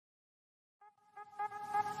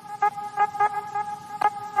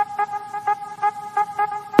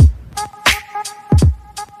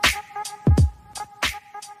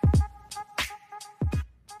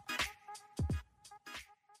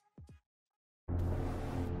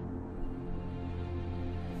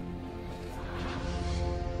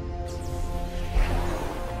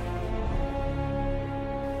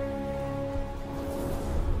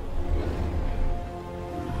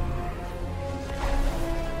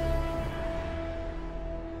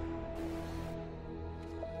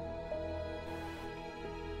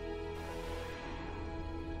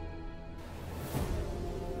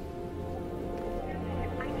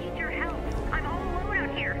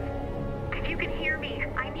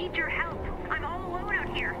need your help. I'm all alone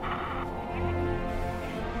out here.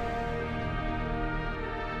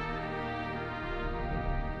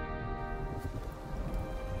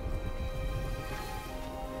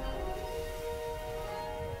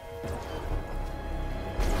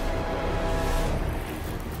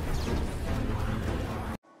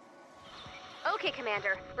 Okay,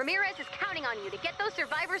 Commander. Ramirez is counting on you to get those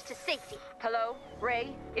survivors to safety. Hello?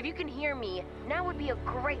 Ray? If you can hear me, now would be a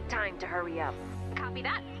great time to hurry up. Copy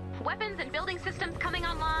that. Weapons and building systems coming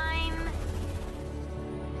online...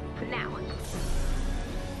 now.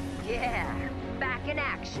 Yeah, back in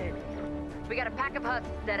action. We got a pack of husks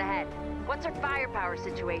dead ahead. What's our firepower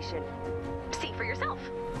situation? See for yourself.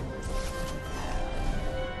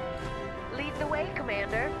 Lead the way,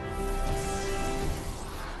 Commander.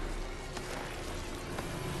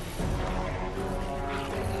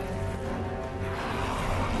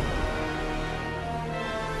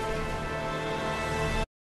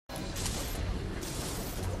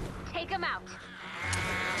 Take him out.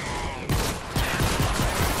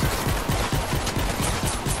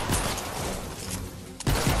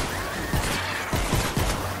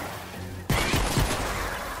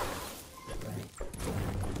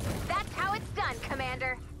 That's how it's done,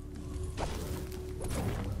 Commander.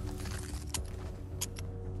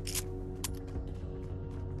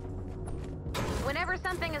 Whenever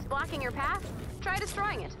something is blocking your path, try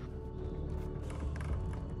destroying it.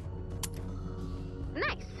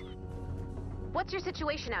 Nice. What's your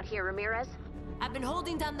situation out here, Ramirez? I've been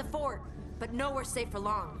holding down the fort, but nowhere safe for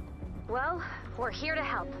long. Well, we're here to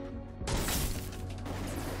help.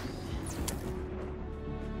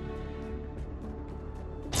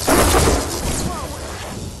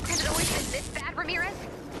 Whoa! Has it always been this bad, Ramirez?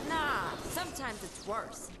 Nah, sometimes it's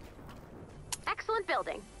worse. Excellent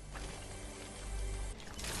building.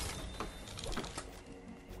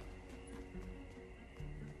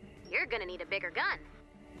 You're gonna need a bigger gun.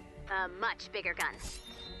 A much bigger gun.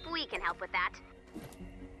 We can help with that.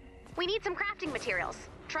 We need some crafting materials.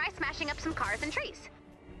 Try smashing up some cars and trees.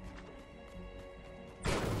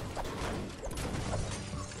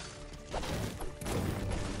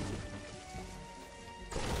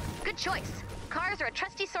 Good choice. Cars are a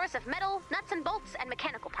trusty source of metal, nuts and bolts, and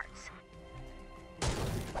mechanical parts.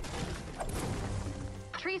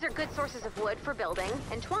 Trees are good sources of wood for building,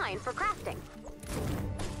 and twine for crafting.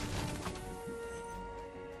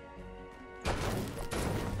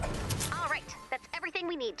 All right, that's everything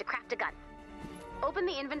we need to craft a gun. Open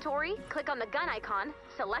the inventory, click on the gun icon,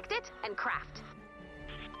 select it, and craft.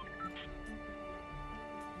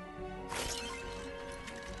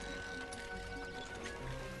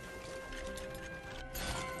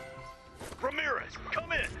 Ramirez,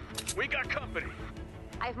 come in. We got company.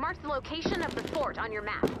 I've marked the location of the fort on your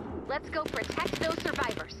map. Let's go protect those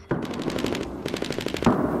survivors.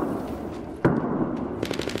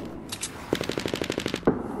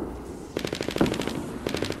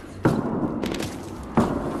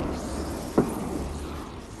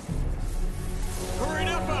 Hurry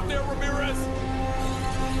up out there, Ramirez!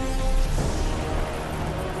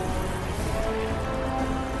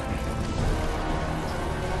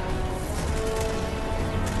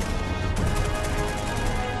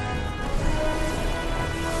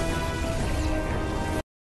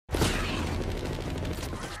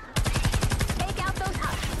 Take out those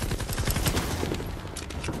husks.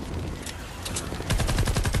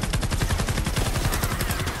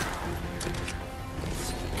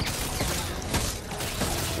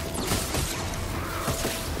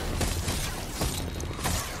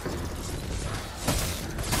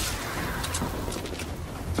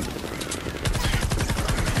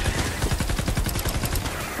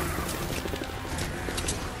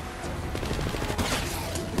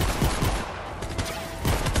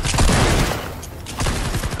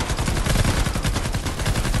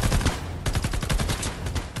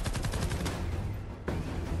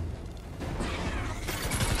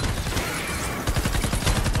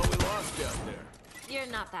 Oh, we lost you out there.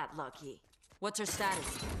 You're not that lucky. What's her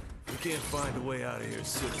status? We can't find a way out of here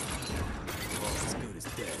soon. All as good as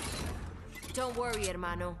dead. Don't worry,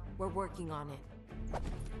 hermano. We're working on it.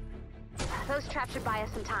 Those traps should buy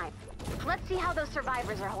us some time. Let's see how those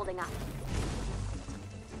survivors are holding up.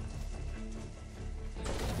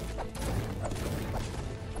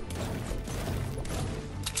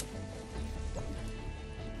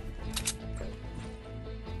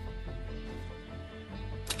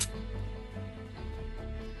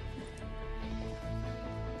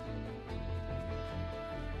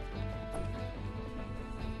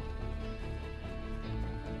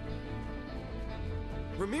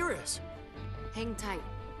 Ramirez! Hang tight.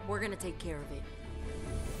 We're gonna take care of it.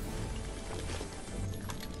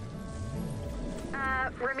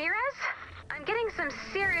 Ramirez? I'm getting some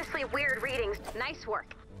seriously weird readings. Nice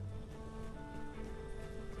work.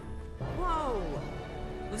 Whoa!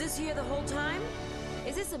 Was this here the whole time?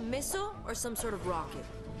 Is this a missile or some sort of rocket?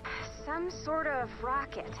 Some sort of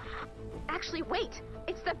rocket. Actually, wait!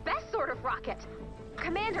 It's the best sort of rocket!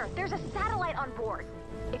 Commander, there's a satellite on board.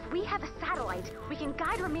 If we have a satellite, we can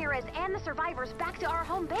guide Ramirez and the survivors back to our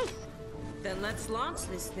home base. Then let's launch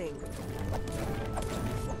this thing.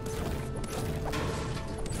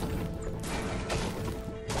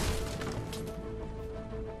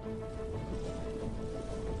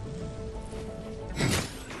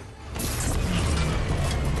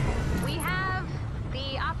 We have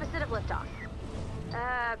the opposite of liftoff.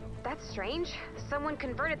 That's strange. Someone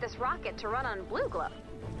converted this rocket to run on blue glow.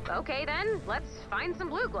 Okay then, let's find some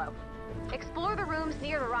blue glow. Explore the rooms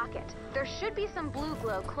near the rocket. There should be some blue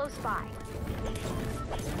glow close by.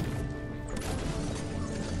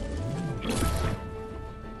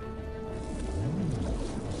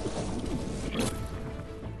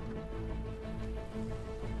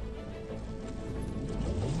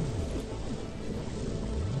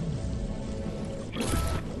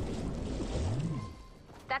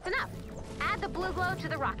 That's enough. Add the blue glow to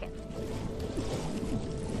the rocket.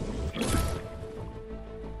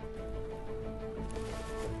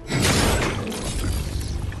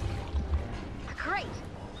 Great.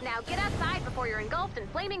 Now get outside before you're engulfed in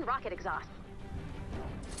flaming rocket exhaust.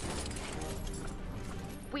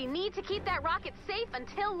 We need to keep that rocket safe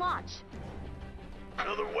until launch.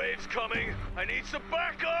 Another wave's coming. I need some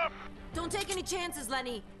backup. Don't take any chances,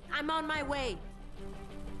 Lenny. I'm on my way.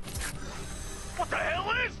 What the hell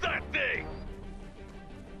is that thing?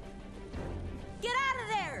 Get out of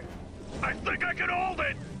there! I think I can hold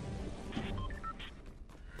it.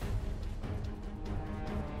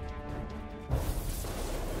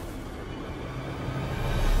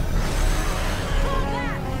 Pull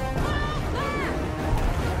back! Pull back!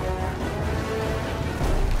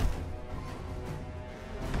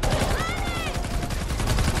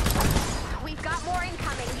 We've got more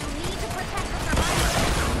incoming. You need to protect the survivors.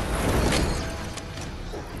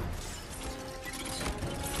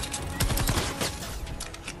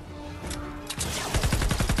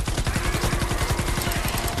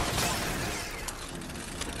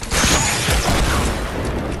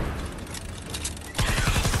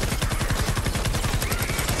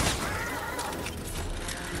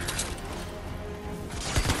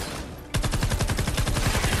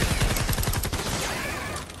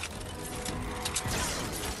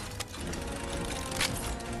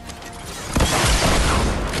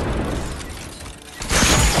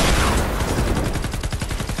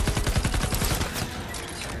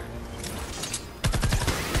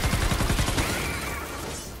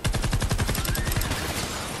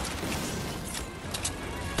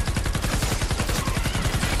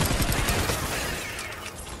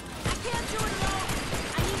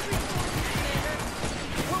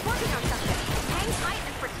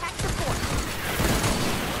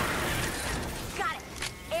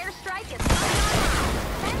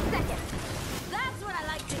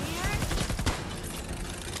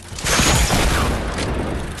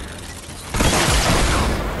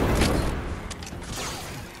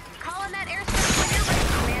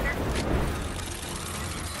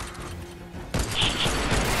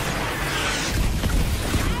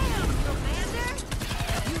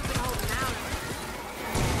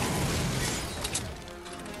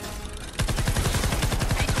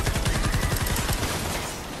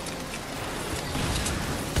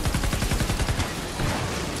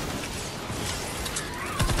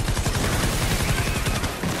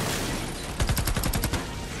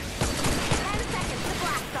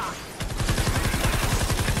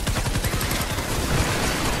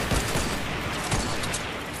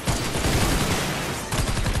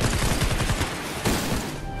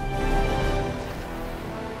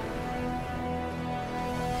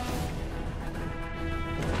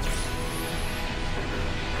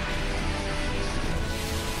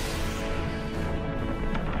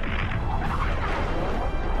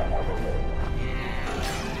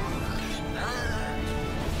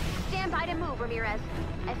 Ramirez.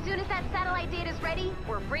 As soon as that satellite data's ready,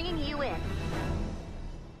 we're bringing you in.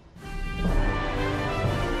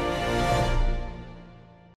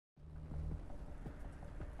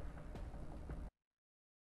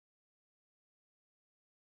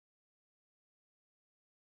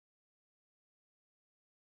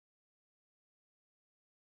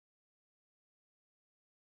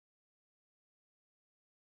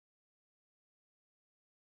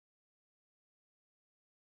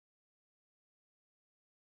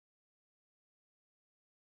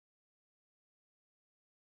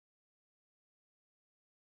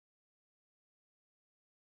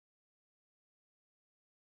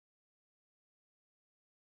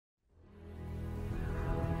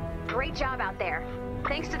 Great job out there.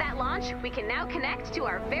 Thanks to that launch, we can now connect to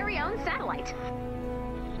our very own satellite.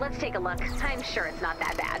 Let's take a look. I'm sure it's not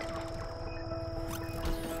that bad.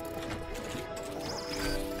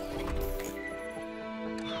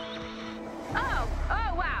 Oh,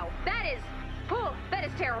 wow. That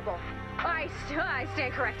is terrible. I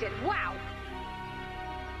stand corrected. Wow.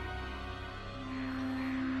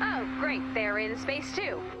 Oh, great. They're in space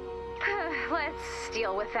too. Let's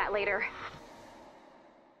deal with that later.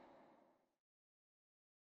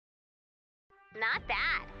 Not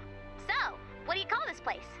bad. So, what do you call this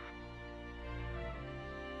place?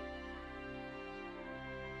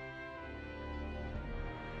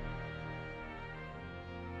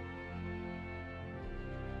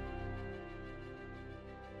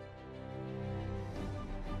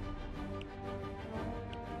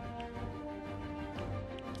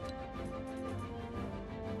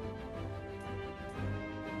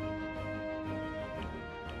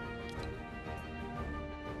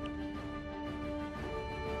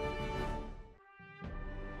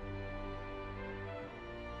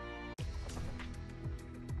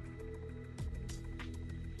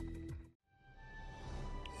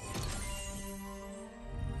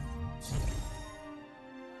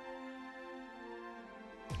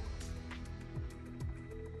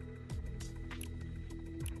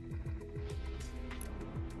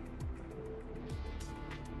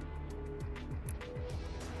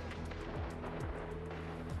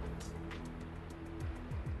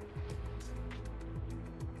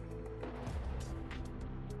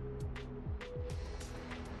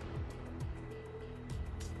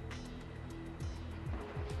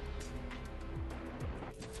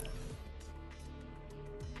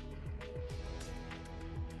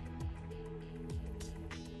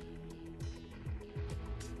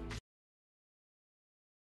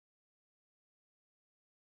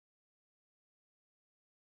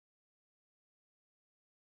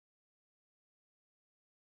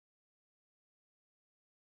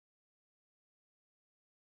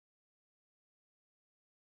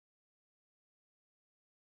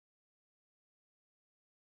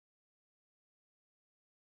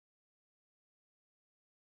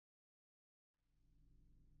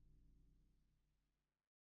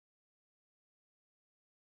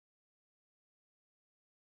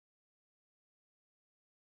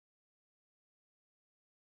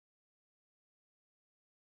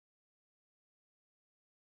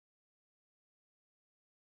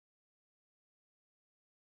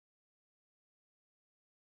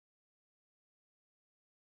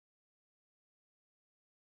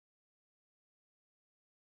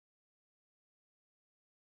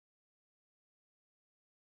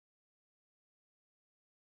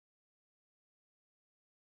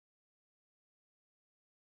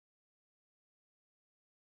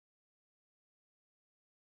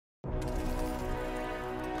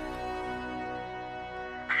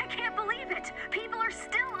 I can't believe it! People are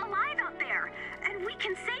still alive out there! And we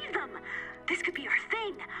can save them! This could be our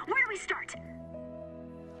thing! Where do we start?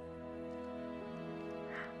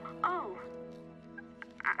 Oh.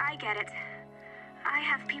 I get it. I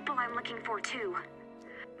have people I'm looking for too.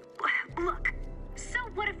 Look, so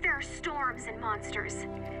what if there are storms and monsters?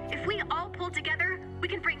 If we all pull together, we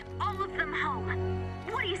can bring all of them home.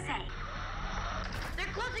 What do you say?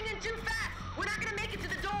 They're closing in too fast! We're not gonna make it to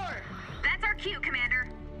the door! That's our cue, Commander.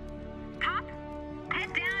 Pop,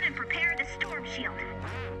 head down and prepare the storm shield.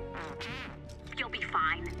 You'll be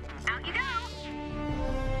fine. Out you go!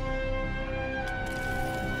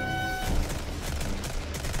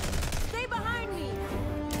 Stay behind me!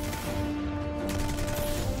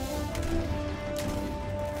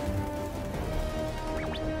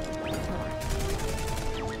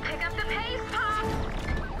 Pick up the pace, Pop!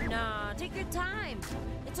 Nah, take your time.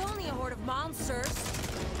 It's only a horde of monsters.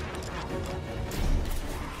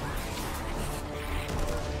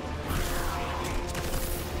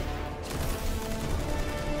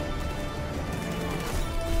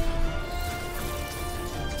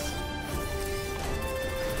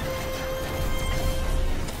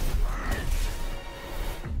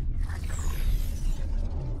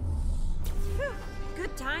 Phew,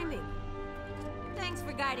 good timing. Thanks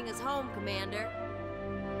for guiding us home, Commander.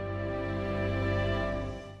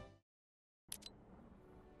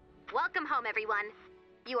 Welcome home, everyone.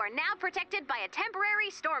 You are now protected by a temporary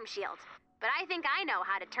storm shield. But I think I know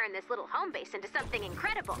how to turn this little home base into something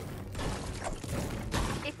incredible.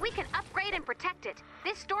 If we can upgrade and protect it,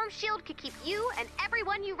 this storm shield could keep you and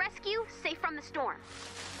everyone you rescue safe from the storm.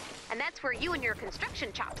 And that's where you and your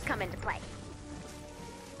construction chops come into play.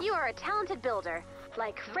 You are a talented builder,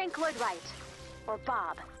 like Frank Lloyd Wright or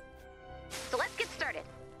Bob. So let's get started.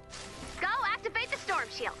 Go activate the storm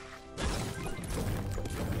shield.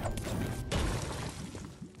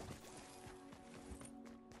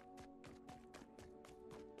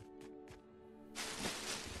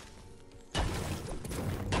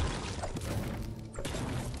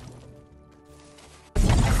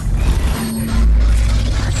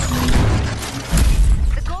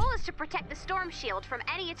 storm shield from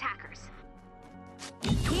any attackers.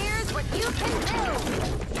 Here's what you can do!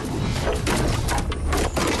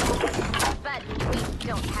 But we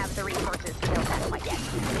don't have the resources to build that quite yet.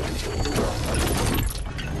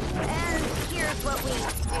 And here's what we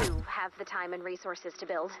do have the time and resources to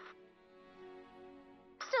build.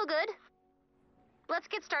 Still good. Let's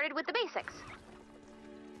get started with the basics.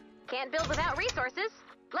 Can't build without resources.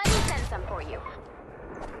 Let me send some for you.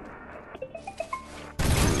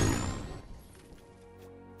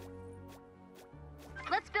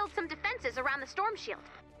 Let's build some defenses around the storm shield.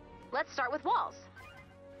 Let's start with walls.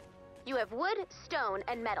 You have wood, stone,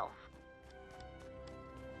 and metal.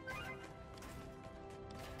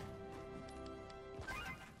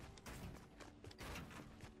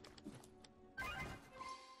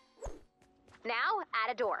 Now,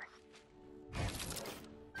 add a door.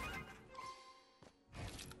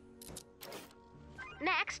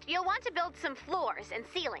 Next, you'll want to build some floors and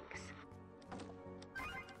ceilings.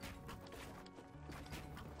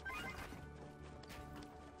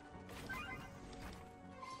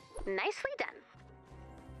 Nicely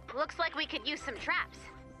done. Looks like we could use some traps.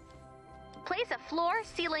 Place a floor,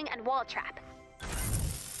 ceiling, and wall trap.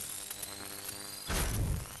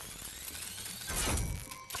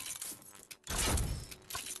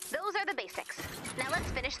 Those are the basics. Now let's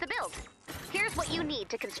finish the build. Here's what you need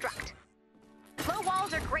to construct. Low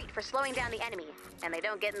walls are great for slowing down the enemy, and they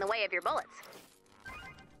don't get in the way of your bullets.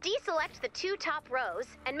 Deselect the 2 top rows,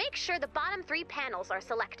 and make sure the bottom 3 panels are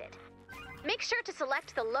selected. Make sure to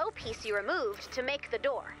select the low piece you removed to make the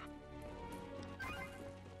door.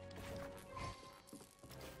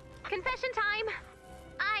 Confession time!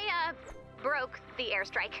 I, broke the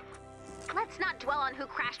airstrike. Let's not dwell on who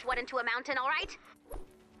crashed what into a mountain, all right?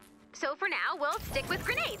 So for now, we'll stick with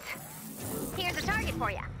grenades. Here's a target for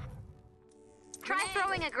you. Try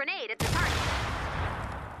throwing a grenade at the target.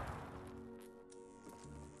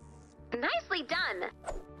 Nicely done!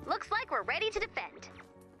 Looks like we're ready to defend.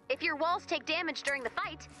 If your walls take damage during the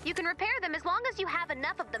fight, you can repair them as long as you have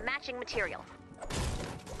enough of the matching material.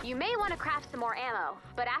 You may want to craft some more ammo,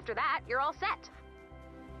 but after that, you're all set.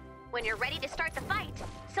 When you're ready to start the fight,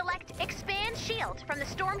 select Expand Shield from the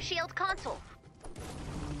Storm Shield console.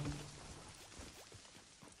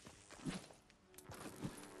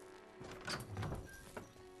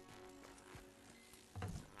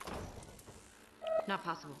 Not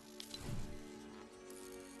possible.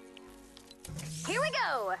 Here we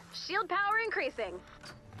go! Shield power increasing.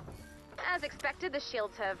 As expected, the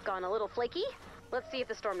shields have gone a little flaky. Let's see if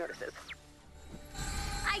the storm notices.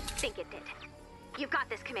 I think it did. You've got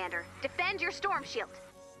this, Commander. Defend your storm shield.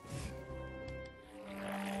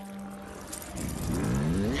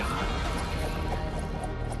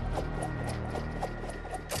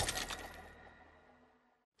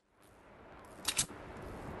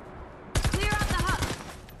 Clear out the hub.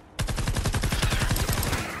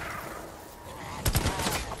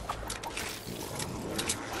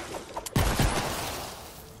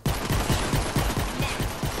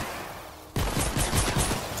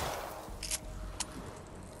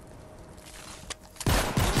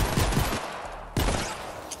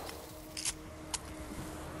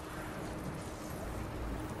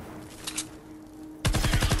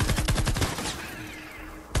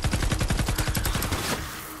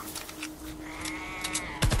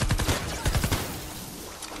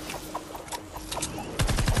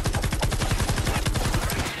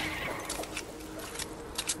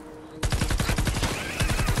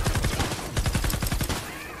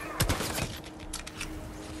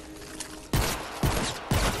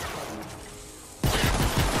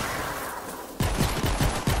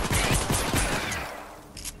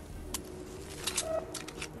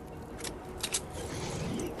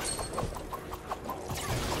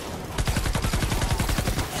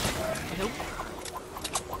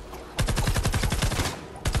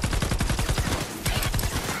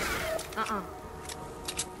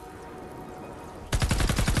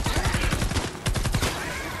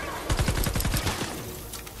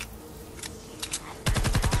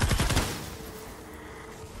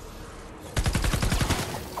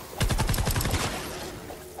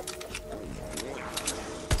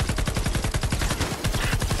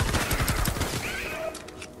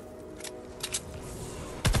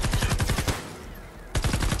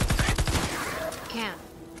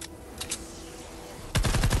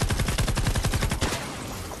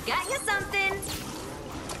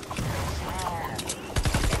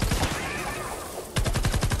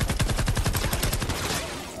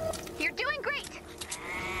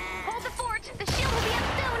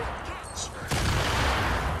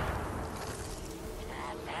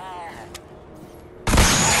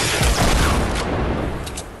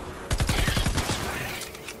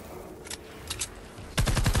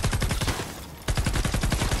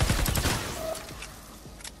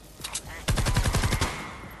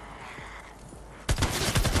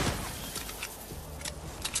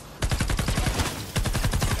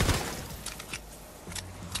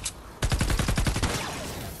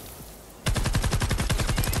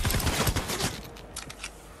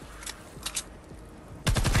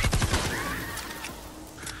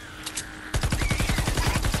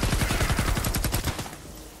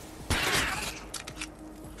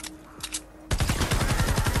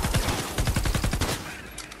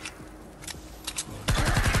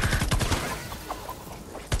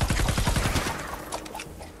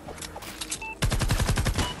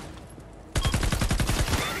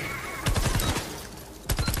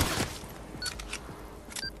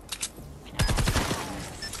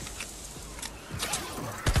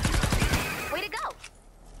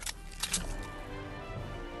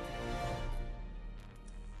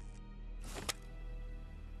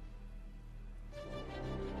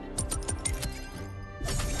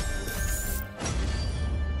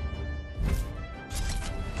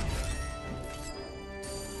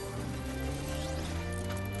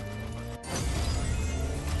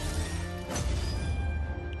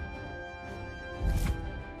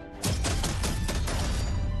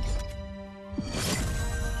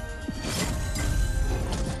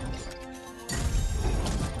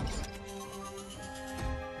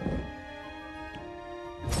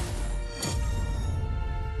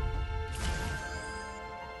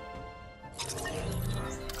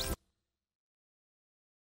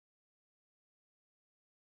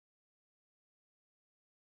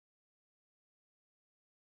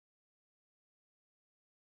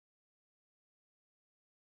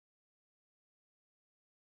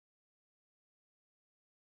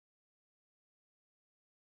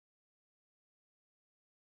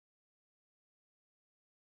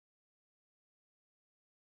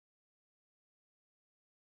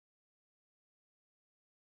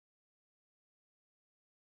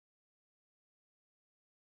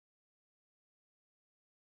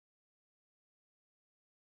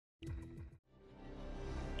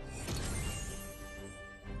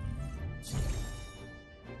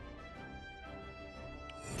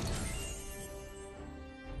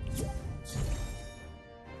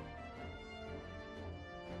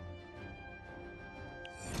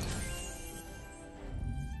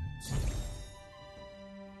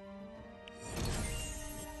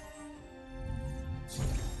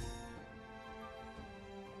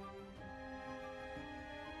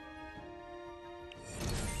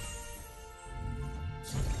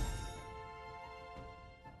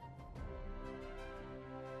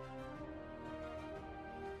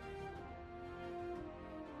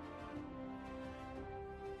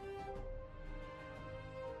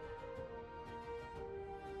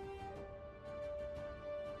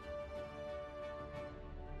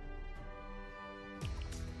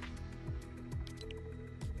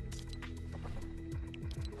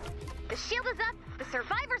 shield is up, the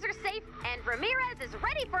survivors are safe, and Ramirez is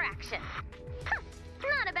ready for action. Huh,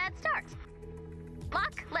 not a bad start.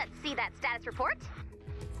 Locke, let's see that status report.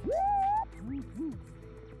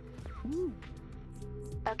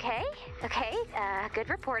 Okay, good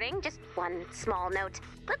reporting. Just one small note.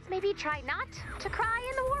 Let's maybe try not to cry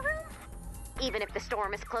in the war room? Even if the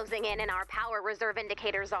storm is closing in and our power reserve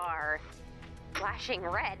indicators are flashing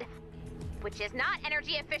red, which is not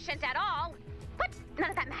energy efficient at all. But none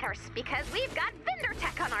of that matters because we've got vendor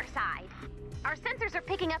tech on our side. Our sensors are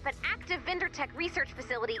picking up an active vendor tech research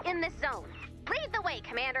facility in this zone. Lead the way,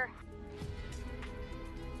 Commander.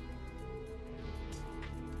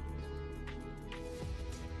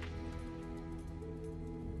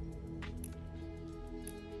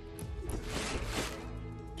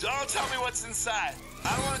 Don't tell me what's inside.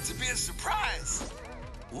 I want it to be a surprise.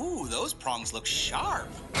 Ooh, those prongs look sharp.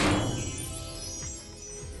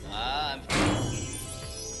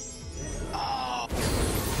 Oh.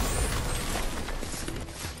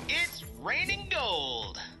 It's raining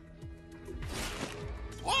gold.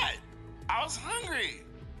 What? I was hungry.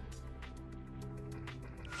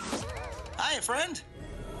 Hi, friend.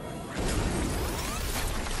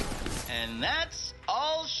 And that's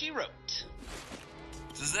all she wrote.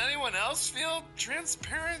 Does anyone else feel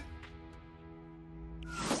transparent?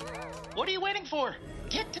 What are you waiting for?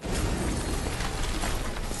 Get to...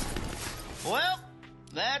 Well,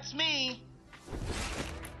 that's me.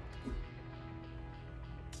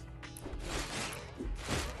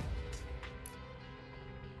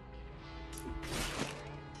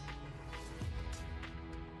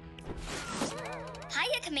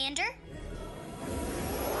 Hiya, Commander.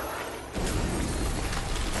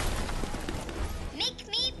 Make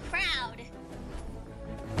me proud.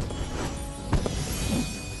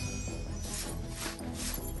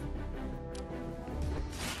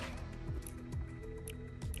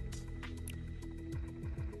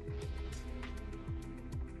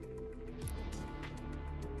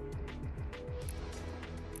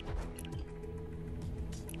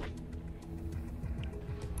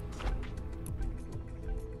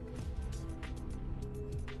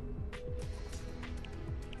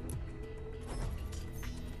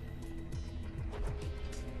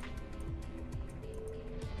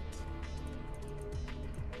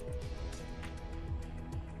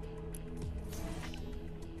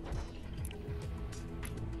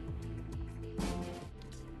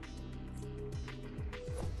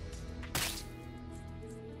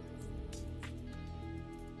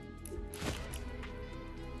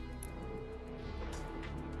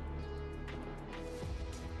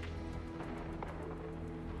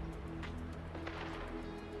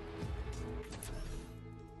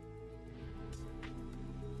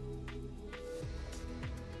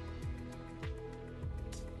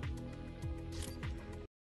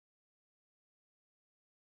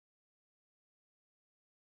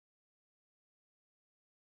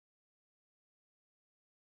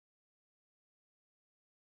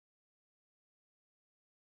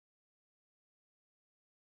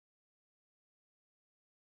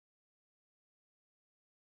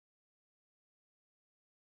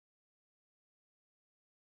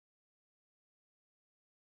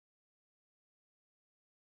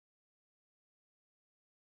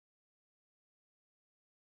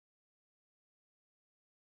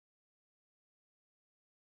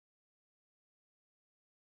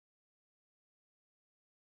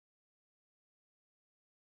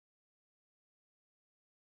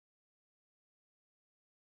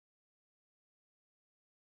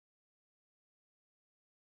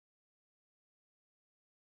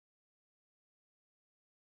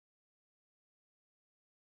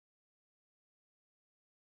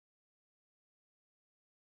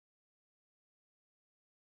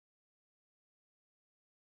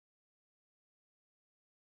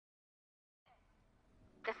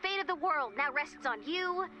 The fate of the world now rests on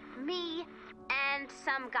you, me, and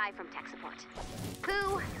some guy from tech support,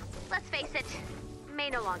 who, let's face it,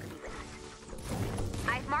 may no longer be with us.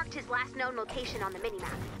 I've marked his last known location on the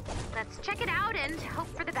minimap. Let's check it out and hope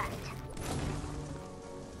for the best.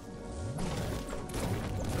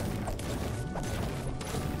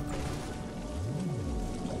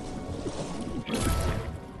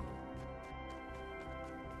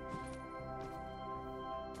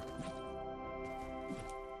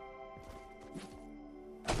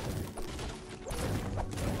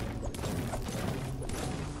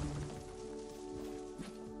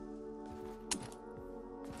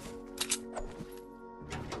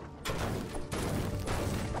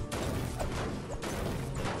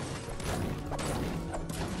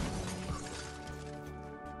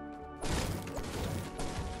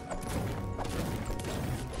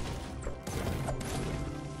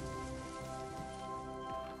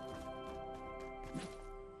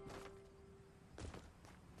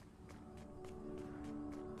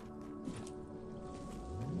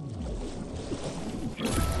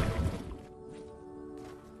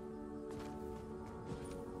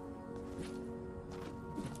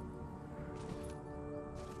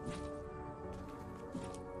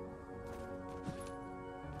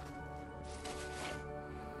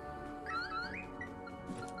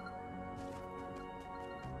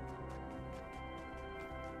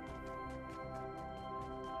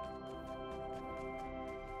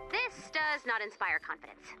 does not inspire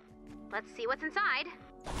confidence. Let's see what's inside.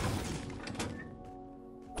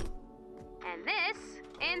 And this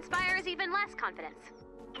inspires even less confidence.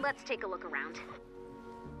 Let's take a look around.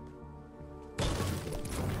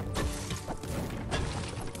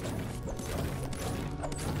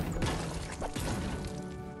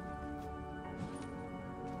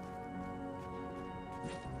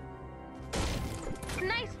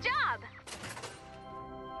 Nice job!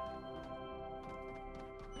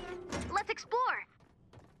 Let's explore!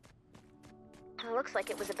 It looks like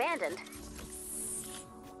it was abandoned.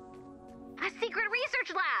 A secret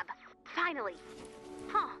research lab! Finally!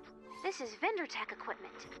 Huh. This is vendor tech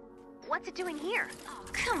equipment. What's it doing here? Oh,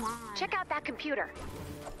 come on. Check out that computer.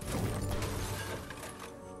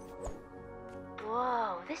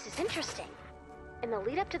 Whoa, this is interesting. In the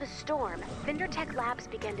lead up to the storm, Vendor Tech Labs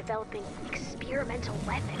began developing experimental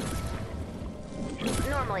weapons.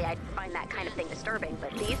 Normally, I'd find that kind of thing disturbing,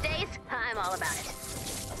 but these days, I'm all about it.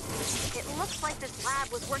 It looks like this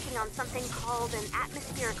lab was working on something called an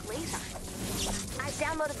atmospheric laser. I've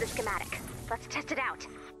downloaded the schematic. Let's test it out.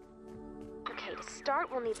 Okay, to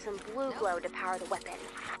start, we'll need some blue glow to power the weapon.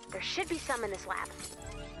 There should be some in this lab.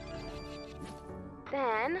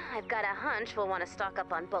 Then, I've got a hunch we'll want to stock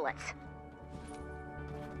up on bullets.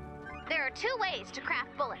 There are 2 ways to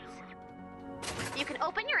craft bullets. You can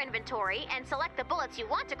open your inventory and select the bullets you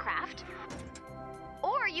want to craft,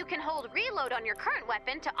 or you can hold reload on your current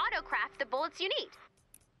weapon to auto-craft the bullets you need.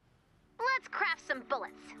 Let's craft some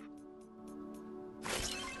bullets.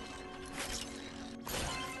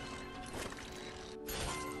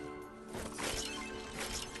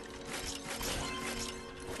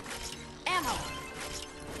 Ammo!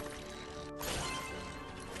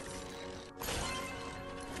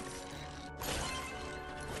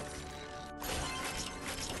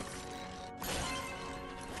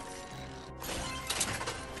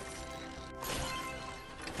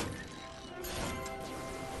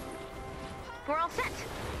 We're all set.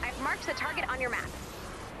 I've marked the target on your map.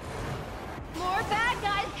 More bad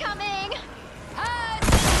guys coming!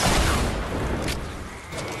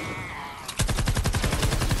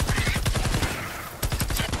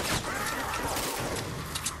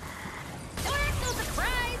 Don't act so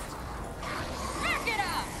surprised! Knock it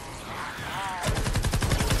up!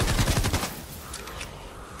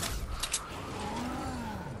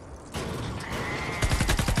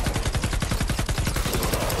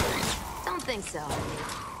 Don't think so.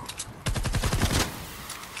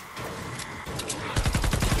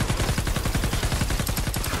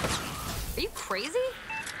 Are you crazy?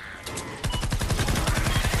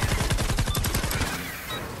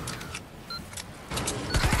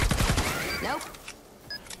 Nope.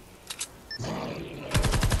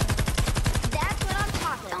 That's what I'm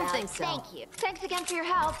talking Don't about. think so. Thank you. Thanks again for your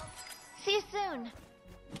help. See you soon.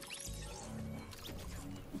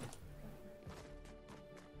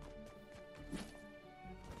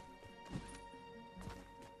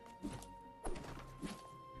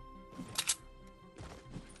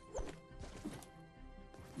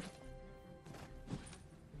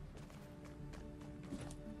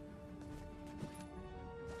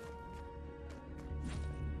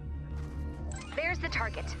 There's the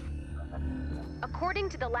target. According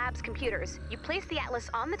to the lab's computers, you place the Atlas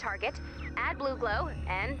on the target, add blue glow,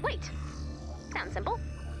 and wait. Sounds simple.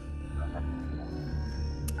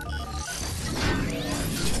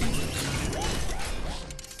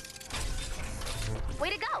 Way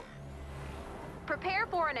to go! Prepare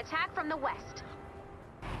for an attack from the west.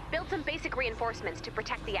 Build some basic reinforcements to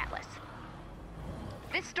protect the Atlas.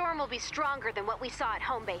 This storm will be stronger than what we saw at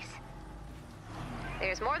home base.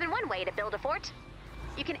 There's more than one way to build a fort.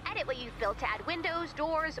 You can edit what you've built to add windows,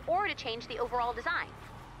 doors, or to change the overall design.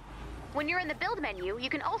 When you're in the build menu, you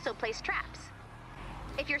can also place traps.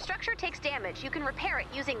 If your structure takes damage, you can repair it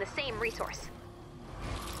using the same resource.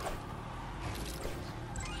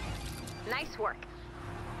 Nice work.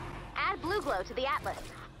 Add blue glow to the Atlas.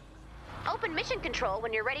 Open mission control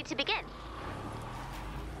when you're ready to begin.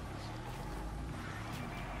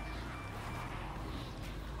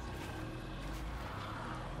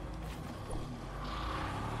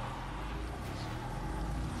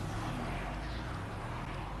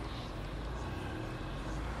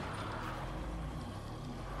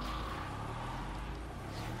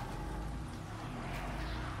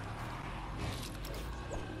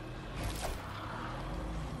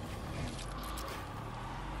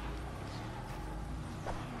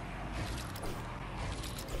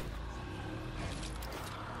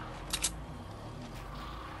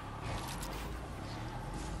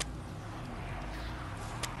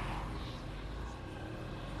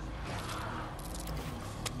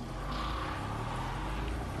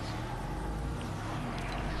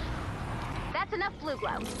 That's enough blue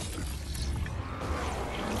glow.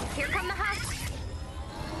 Here come the husks.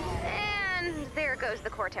 And there goes the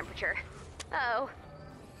core temperature. Uh-oh.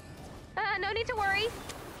 No need to worry.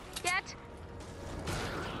 Yet.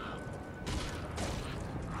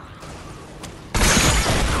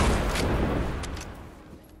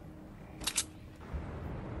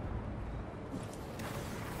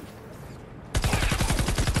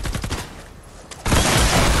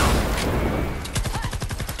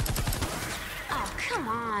 Oh, come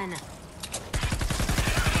on.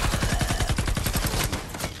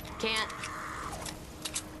 Can't.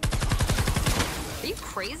 Are you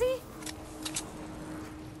crazy?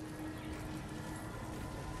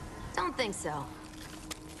 Don't think so.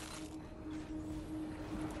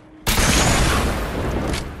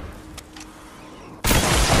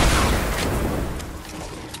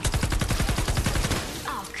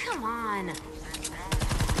 Oh, come on.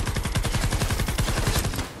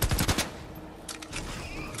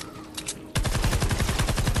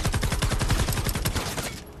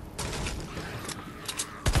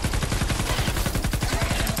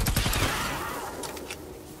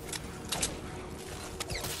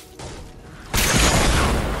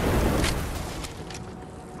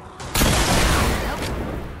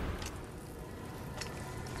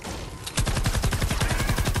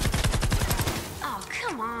 Oh,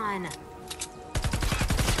 come on.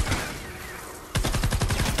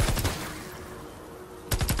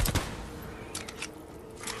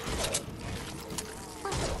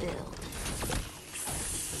 Let's build.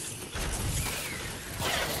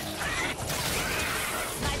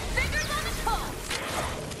 My fingers on the pulse.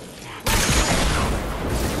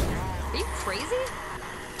 Are you crazy?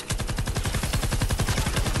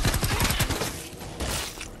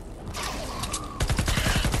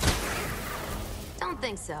 Don't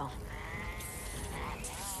think so.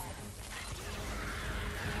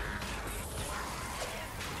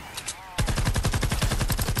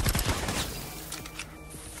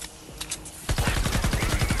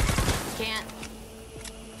 Can't.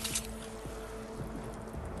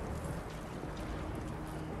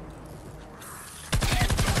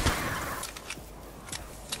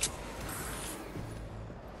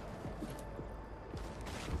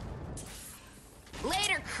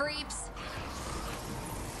 Later, creeps.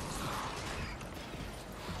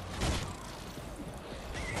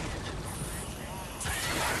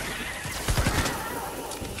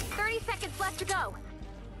 Seconds left to go.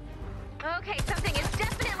 Okay, something is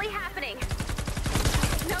definitely happening.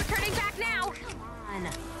 No turning back now. Come on.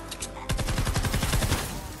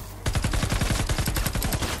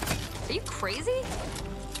 Are you crazy?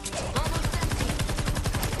 Almost empty.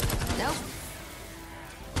 Nope.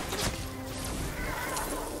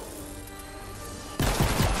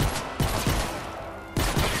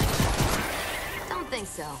 Don't think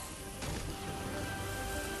so.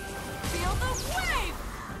 Feel the wave!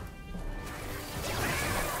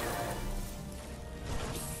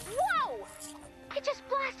 Whoa! It just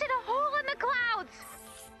blasted a hole in the clouds!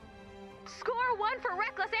 Score 1 for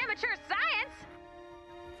reckless amateur science!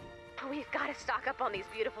 We've got to stock up on these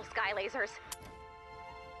beautiful sky lasers.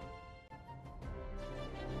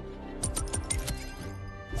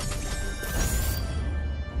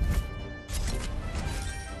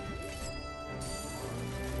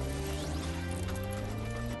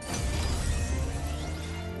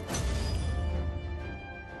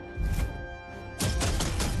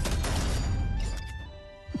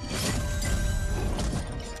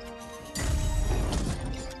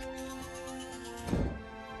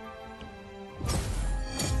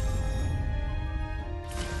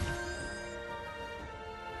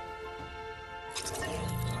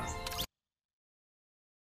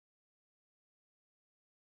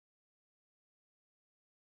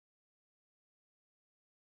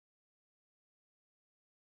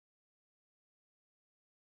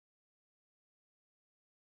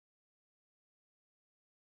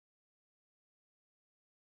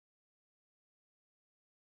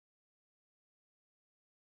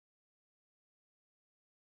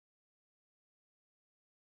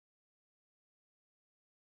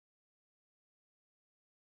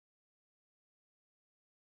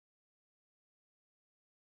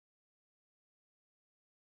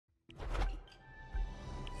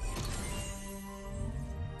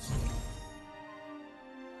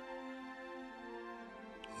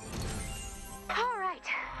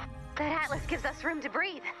 That atlas gives us room to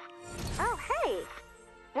breathe. Oh, hey!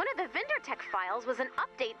 One of the vendor tech files was an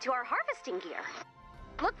update to our harvesting gear.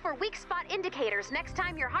 Look for weak spot indicators next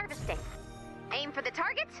time you're harvesting. Aim for the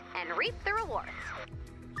target and reap the rewards.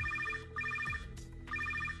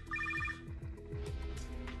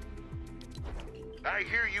 I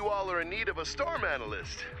hear you all are in need of a storm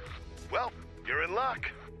analyst. Well, you're in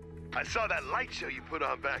luck. I saw that light show you put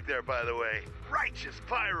on back there, by the way. Righteous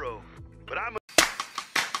pyro. But I'm